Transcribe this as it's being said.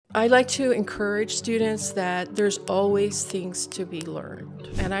I like to encourage students that there's always things to be learned.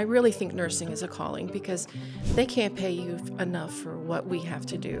 And I really think nursing is a calling because they can't pay you enough for what we have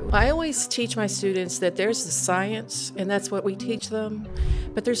to do. I always teach my students that there's the science, and that's what we teach them,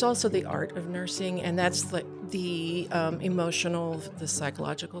 but there's also the art of nursing, and that's the emotional, the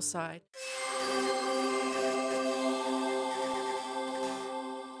psychological side.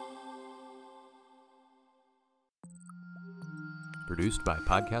 Produced by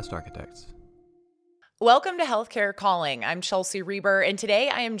Podcast Architects. Welcome to Healthcare Calling. I'm Chelsea Reber, and today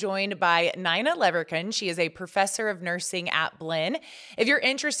I am joined by Nina Leverkin. She is a professor of nursing at Blinn. If you're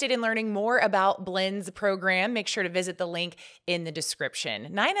interested in learning more about Blinn's program, make sure to visit the link in the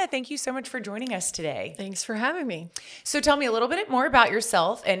description. Nina, thank you so much for joining us today. Thanks for having me. So tell me a little bit more about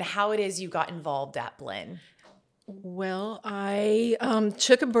yourself and how it is you got involved at Blinn. Well, I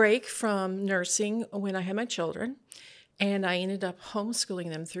took a break from nursing when I had my children. And I ended up homeschooling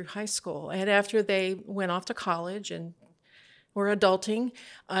them through high school. And after they went off to college and were adulting,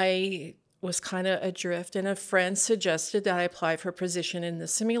 I was kind of adrift. And a friend suggested that I apply for a position in the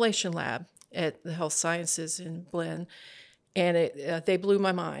simulation lab at the Health Sciences in Blinn. And they blew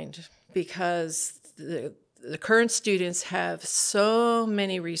my mind because the current students have so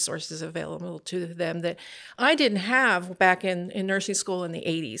many resources available to them that I didn't have back in nursing school in the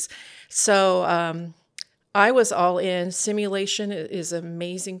 80s. So I was all in. Simulation is an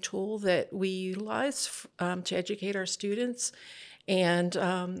amazing tool that we utilize to educate our students. And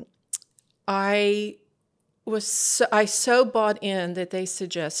I so bought in that they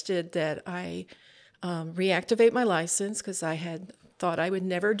suggested that I reactivate my license because I had thought I would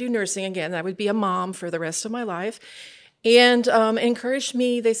never do nursing again. I would be a mom for the rest of my life. And encouraged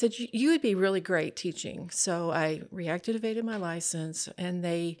me. They said, you would be really great teaching. So I reactivated my license, and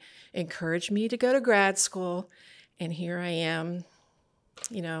they encouraged me to go to grad school. And here I am,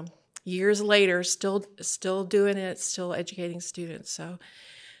 years later, still doing it, still educating students. So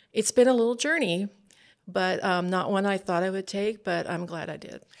it's been a little journey, but not one I thought I would take, but I'm glad I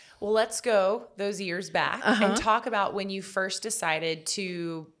did. Well, let's go those years back and talk about when you first decided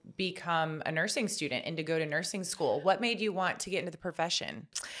to become a nursing student and to go to nursing school. What made you want to get into the profession?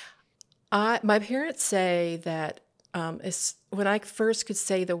 My parents say that when I first could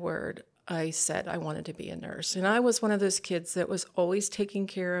say the word, I said I wanted to be a nurse. And I was one of those kids that was always taking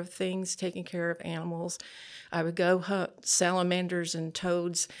care of things, taking care of animals. I would go hunt salamanders and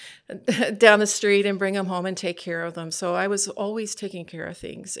toads down the street and bring them home and take care of them. So I was always taking care of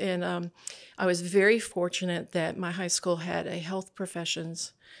things. And I was very fortunate that my high school had a health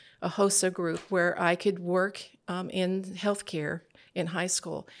professions, a HOSA group where I could work in healthcare in high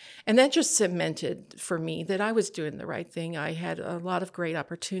school. And that just cemented for me that I was doing the right thing. I had a lot of great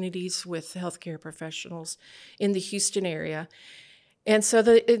opportunities with healthcare professionals in the Houston area. And so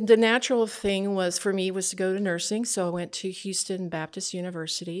the natural thing was for me was to go to nursing. So I went to Houston Baptist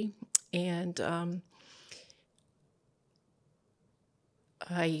University, and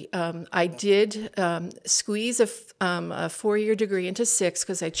I did squeeze a 4-year degree into 6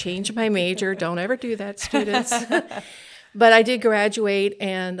 because I changed my major. Don't ever do that, students. But I did graduate,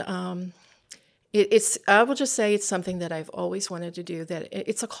 and I will just say it's something that I've always wanted to do, that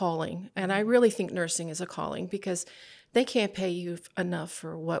it's a calling. And I really think nursing is a calling because they can't pay you enough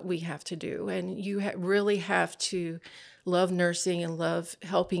for what we have to do. And you really have to love nursing and love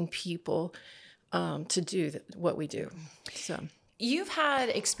helping people to do what we do. So. You've had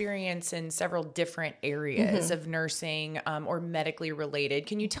experience in several different areas of nursing or medically related.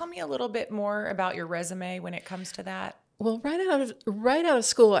 Can you tell me a little bit more about your resume when it comes to that? Well, right out of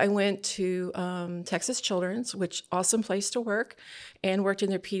school, I went to Texas Children's, which awesome place to work, and worked in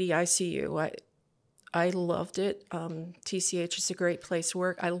their PD ICU. I loved it. TCH is a great place to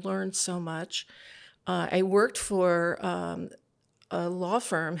work. I learned so much. I worked for a law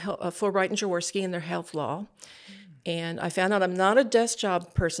firm, Fulbright and Jaworski, in their health law. And I found out I'm not a desk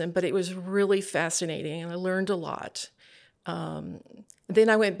job person, but it was really fascinating, and I learned a lot. Then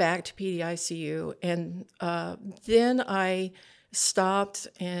I went back to PDICU, and then I stopped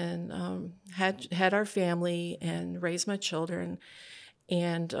and had our family and raised my children.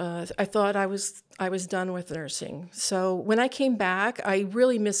 And I thought I was done with nursing. So when I came back, I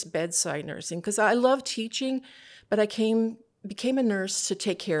really missed bedside nursing because I love teaching, but I became a nurse to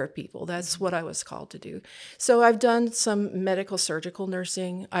take care of people. That's what I was called to do. So I've done some medical surgical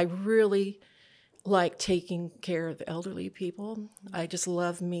nursing. I really like taking care of elderly people. I just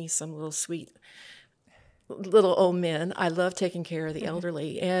love me some little sweet little old men. I love taking care of the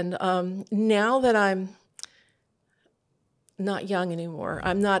elderly. And now that I'm not young anymore,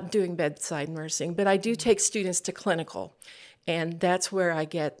 I'm not doing bedside nursing, but I do take students to clinical. and that's where I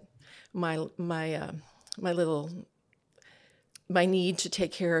get my my need to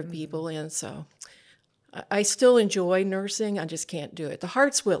take care of people. And so I still enjoy nursing. I just can't do it. The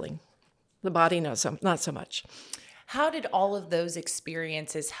heart's willing, the body knows not so much. How did all of those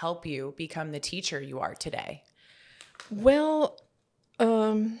experiences help you become the teacher you are today? Well,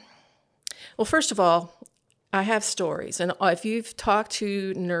 first of all, I have stories, and if you've talked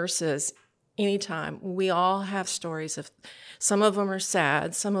to nurses anytime, we all have stories of. Some of them are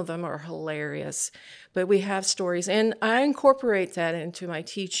sad, some of them are hilarious, but we have stories, and I incorporate that into my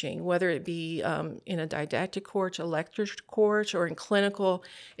teaching, whether it be in a didactic course, a lecture course, or in clinical.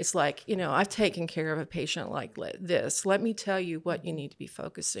 It's like, I've taken care of a patient like this. Let me tell you what you need to be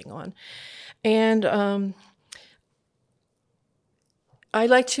focusing on. And I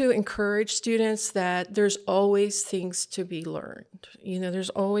like to encourage students that there's always things to be learned. There's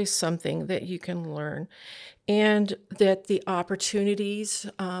always something that you can learn, and that the opportunities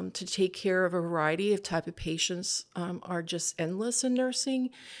to take care of a variety of type of patients are just endless in nursing.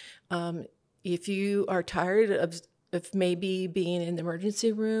 If you are tired of maybe being in the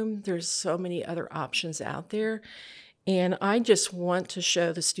emergency room, there's so many other options out there. And I just want to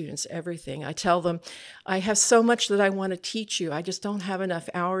show the students everything. I tell them, I have so much that I want to teach you. I just don't have enough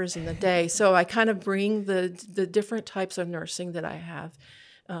hours in the day. So I kind of bring the different types of nursing that I have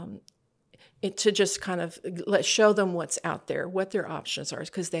to just kind of show them what's out there, what their options are,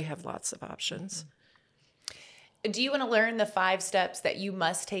 because they have lots of options. Do you want to learn the 5 steps that you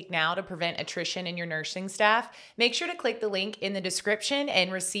must take now to prevent attrition in your nursing staff? Make sure to click the link in the description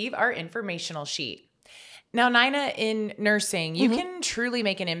and receive our informational sheet. Now, Nina, in nursing, you can truly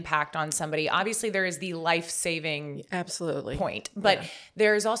make an impact on somebody. Obviously, there is the life-saving Absolutely point, but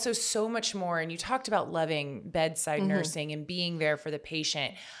there is also so much more. And you talked about loving bedside nursing and being there for the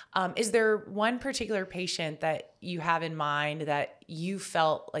patient. Is there one particular patient that you have in mind that you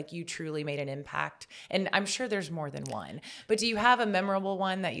felt like you truly made an impact? And I'm sure there's more than one, but do you have a memorable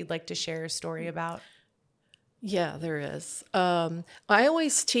one that you'd like to share a story about? Yeah, there is. I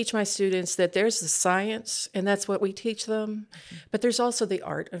always teach my students that there's the science, and that's what we teach them, but there's also the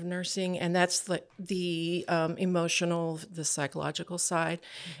art of nursing, and that's the emotional, the psychological side.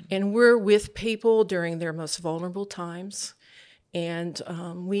 And we're with people during their most vulnerable times, and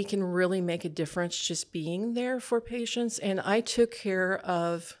we can really make a difference just being there for patients. And I took care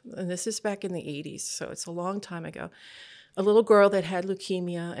of, and this is back in the 80s, so it's a long time ago, a little girl that had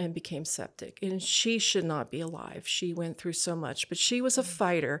leukemia and became septic, and she should not be alive. She went through so much, but she was a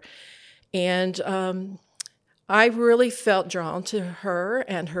fighter, and I really felt drawn to her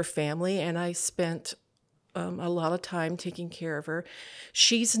and her family, and I spent a lot of time taking care of her.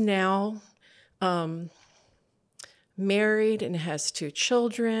 She's now married and has 2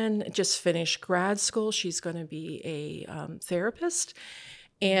 children, just finished grad school. She's going to be a therapist,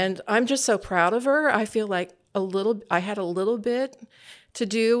 and I'm just so proud of her. I feel like I had a little bit to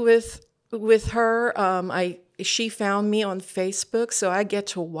do with her. She found me on Facebook, so I get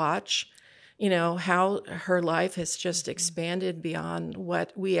to watch, how her life has just expanded beyond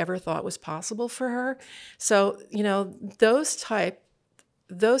what we ever thought was possible for her. So,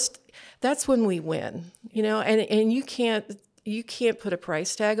 that's when we win, and you can't put a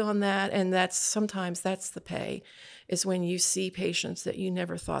price tag on that. And sometimes that's the pay, is when you see patients that you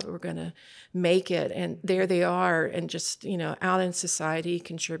never thought were going to make it, and there they are, and just, out in society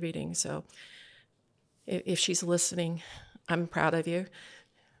contributing. So if she's listening, I'm proud of you.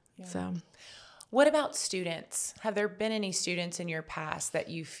 Yeah. So. What about students? Have there been any students in your past that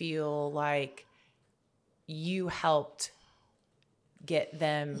you feel like you helped get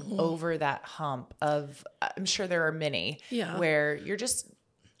them over that hump of, I'm sure there are many, where you're just,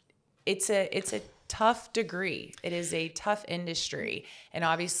 it's a tough degree. It is a tough industry. And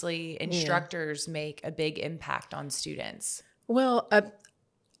obviously instructors make a big impact on students. Well,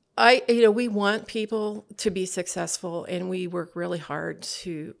 we want people to be successful, and we work really hard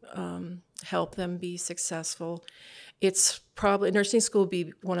to help them be successful. It's probably, nursing school will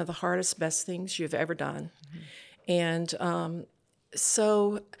be one of the hardest, best things you've ever done. And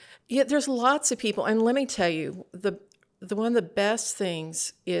so there's lots of people. And let me tell you, the one of the best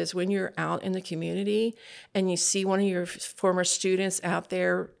things is when you're out in the community and you see one of your former students out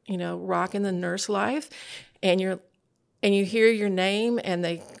there, rocking the nurse life, and you hear your name and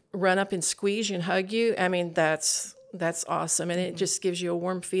they run up and squeeze you and hug you. I mean, that's awesome. And it just gives you a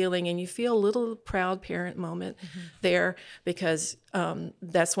warm feeling, and you feel a little proud parent moment there, because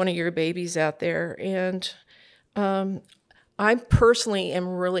that's one of your babies out there. And I personally am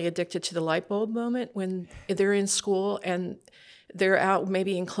really addicted to the light bulb moment when they're in school and they're out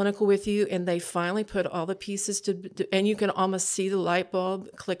maybe in clinical with you, and they finally put all the pieces and you can almost see the light bulb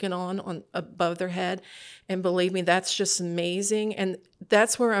clicking on above their head. And believe me, that's just amazing. And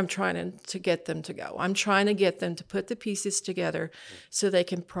that's where I'm trying to get them to go. I'm trying to get them to put the pieces together so they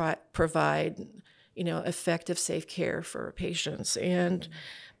can provide, effective, safe care for patients. And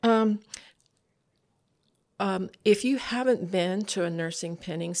if you haven't been to a nursing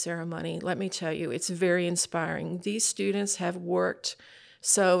pinning ceremony, let me tell you, it's very inspiring. These students have worked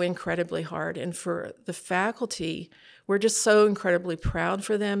so incredibly hard, and for the faculty, we're just so incredibly proud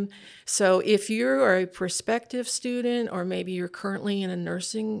for them. So if you are a prospective student, or maybe you're currently in a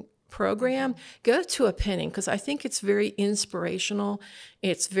nursing program, go to a pinning, because I think it's very inspirational.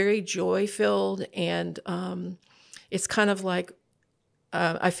 It's very joy-filled, and it's kind of like,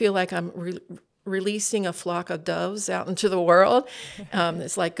 I feel like I'm releasing a flock of doves out into the world.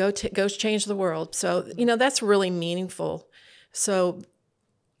 It's like, go change the world. So, that's really meaningful. So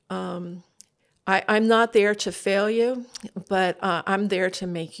I'm not there to fail you, but I'm there to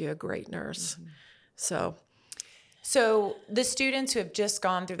make you a great nurse. So the students who have just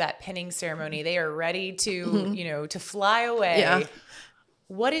gone through that pinning ceremony, they are ready to, to fly away. Yeah.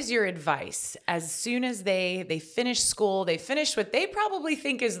 What is your advice as soon as they finish school, they finish what they probably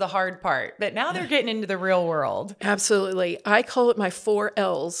think is the hard part, but now they're getting into the real world? Absolutely. I call it my 4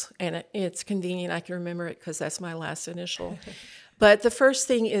 L's, and it's convenient. I can remember it because that's my last initial. But the first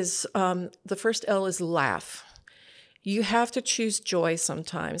thing is, the first L is laugh. You have to choose joy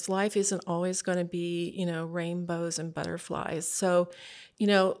sometimes. Life isn't always going to be, rainbows and butterflies. So,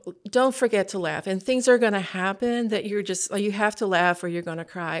 don't forget to laugh. And things are going to happen that you have to laugh or you're going to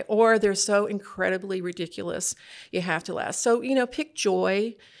cry, or they're so incredibly ridiculous, you have to laugh. So, pick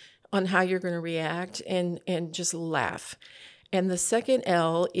joy on how you're going to react and just laugh. And the second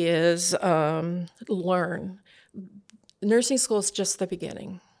L is learn. Nursing school is just the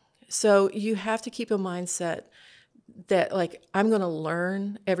beginning. So you have to keep a mindset that, like, I'm going to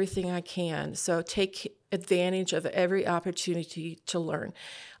learn everything I can. So take advantage of every opportunity to learn.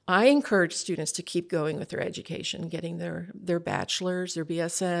 I encourage students to keep going with their education, getting their bachelor's, their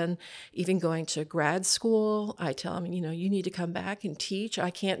BSN, even going to grad school. I tell them, you need to come back and teach.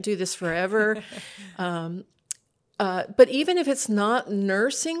 I can't do this forever. But even if it's not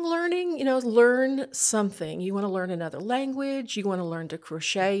nursing learning, learn something. You want to learn another language. You want to learn to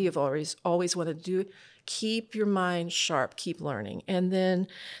crochet. You've always wanted to do it. Keep your mind sharp. Keep learning. And then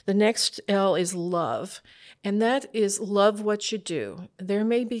the next L is love. And that is love what you do. There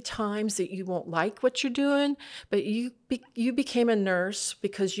may be times that you won't like what you're doing, but you became a nurse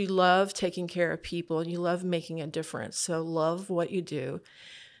because you love taking care of people and you love making a difference. So love what you do.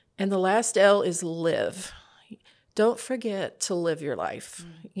 And the last L is live. Don't forget to live your life.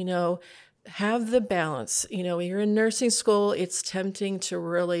 Have the balance. When you're in nursing school, it's tempting to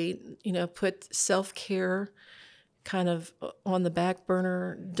really, put self-care kind of on the back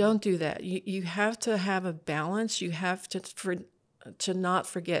burner. Don't do that. You have to have a balance. You have to not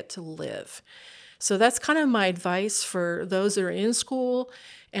forget to live. So that's kind of my advice for those that are in school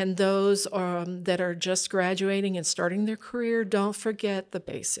and those that are just graduating and starting their career. Don't forget the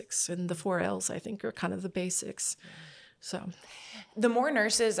basics. And the 4 L's, I think, are kind of the basics. So the more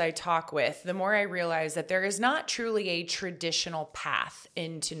nurses I talk with, the more I realize that there is not truly a traditional path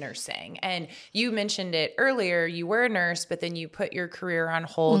into nursing. And you mentioned it earlier, you were a nurse, but then you put your career on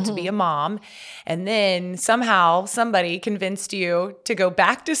hold to be a mom. And then somehow somebody convinced you to go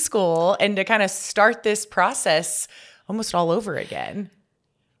back to school and to kind of start this process almost all over again.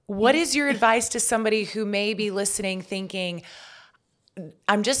 What is your advice to somebody who may be listening thinking,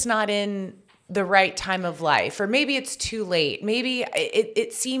 I'm just not in the right time of life, or maybe it's too late. Maybe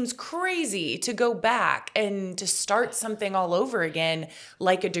it seems crazy to go back and to start something all over again,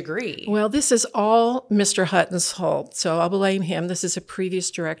 like a degree. Well, this is all Mr. Hutton's fault, so I'll blame him. This is a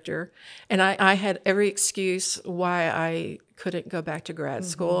previous director, and I had every excuse why I couldn't go back to grad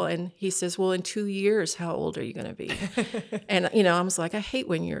school. And he says, well, in 2 years, how old are you going to be? And, I was like, I hate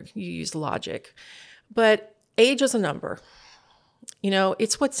when you use logic. But age is a number.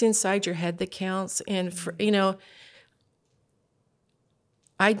 It's what's inside your head that counts. And,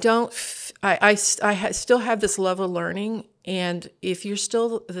 I still have this love of learning. And if you're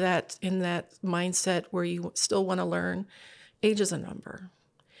still in that mindset where you still want to learn, age is a number.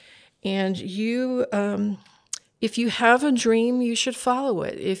 And if you have a dream, you should follow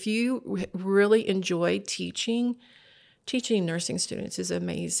it. If you really enjoy teaching nursing students is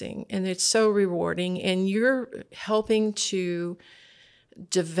amazing. And it's so rewarding. And you're helping to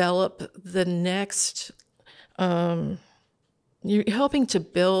develop the next you're helping to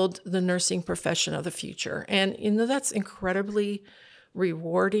build the nursing profession of the future. And, that's incredibly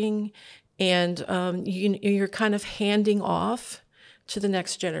rewarding. And you're kind of handing off to the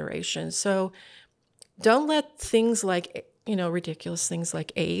next generation. So don't let things like, ridiculous things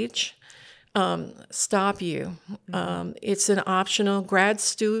like age stop you. It's an optional grad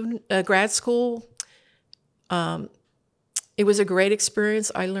school. It was a great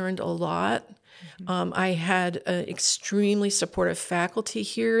experience. I learned a lot. I had an extremely supportive faculty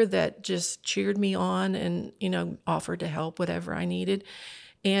here that just cheered me on and, offered to help whatever I needed.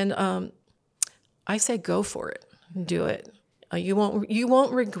 And I said, go for it, do it. You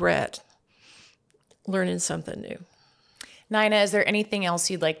won't regret learning something new. Nina, is there anything else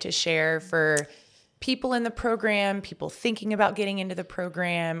you'd like to share for people in the program, people thinking about getting into the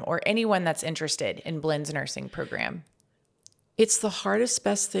program, or anyone that's interested in Blend's nursing program? It's the hardest,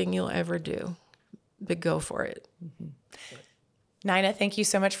 best thing you'll ever do, but go for it. Nina, thank you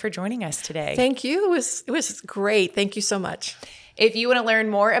so much for joining us today. Thank you. It was great. Thank you so much. If you want to learn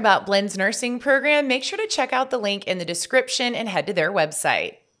more about Blend's nursing program, make sure to check out the link in the description and head to their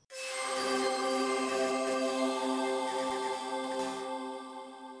website.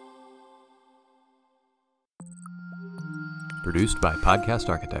 Produced by Podcast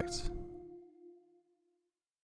Architects.